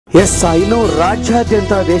S, ಇನ್ನು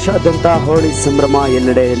ರಾಜ್ಯಾದ್ಯಂತ ದೇಶಾದ್ಯಂತ ಹೋಳಿ ಸಂಭ್ರಮ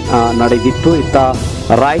ಎಲ್ಲೆಡೆ ನಡೆದಿತ್ತು. ಇತ್ತ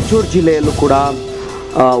ರಾಯಚೂರು ಜಿಲ್ಲೆಯಲ್ಲೂ ಕೂಡ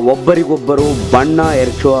ಒಬ್ಬರಿಗೊಬ್ಬರು ಬಣ್ಣ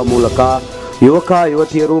ಎರಚುವ ಮೂಲಕ ಯುವಕ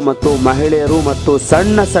ಯುವತಿಯರು ಮತ್ತು ಮಹಿಳೆಯರು ಮತ್ತು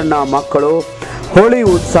ಸಣ್ಣ ಸಣ್ಣ ಮಕ್ಕಳು ಹೋಳಿ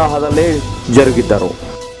ಉತ್ಸಾಹದಲ್ಲೇ ಜರುಗಿದ್ದರು.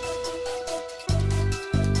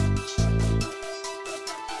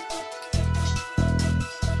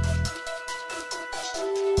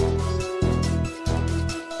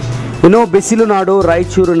 ಇನ್ನು ಬಿಸಿಲು ನಾಡು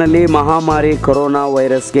ರಾಯಚೂರಿನಲ್ಲಿ ಮಹಾಮಾರಿ ಕೊರೋನಾ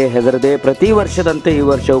ವೈರಸ್ಗೆ ಹೆದರದೆ ಪ್ರತಿ ವರ್ಷದಂತೆ ಈ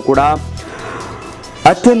ವರ್ಷವೂ ಕೂಡ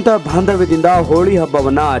ಅತ್ಯಂತ ಬಾಂಧವ್ಯದಿಂದ ಹೋಳಿ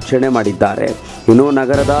ಹಬ್ಬವನ್ನು ಆಚರಣೆ ಮಾಡಿದ್ದಾರೆ. ಇನ್ನು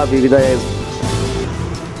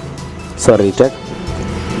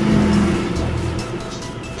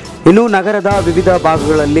ನಗರದ ವಿವಿಧ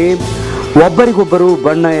ಭಾಗಗಳಲ್ಲಿ ಒಬ್ಬರಿಗೊಬ್ಬರು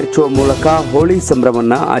ಬಣ್ಣ ಎರಚುವ ಮೂಲಕ ಹೋಳಿ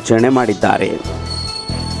ಸಂಭ್ರಮವನ್ನು ಆಚರಣೆ ಮಾಡಿದ್ದಾರೆ.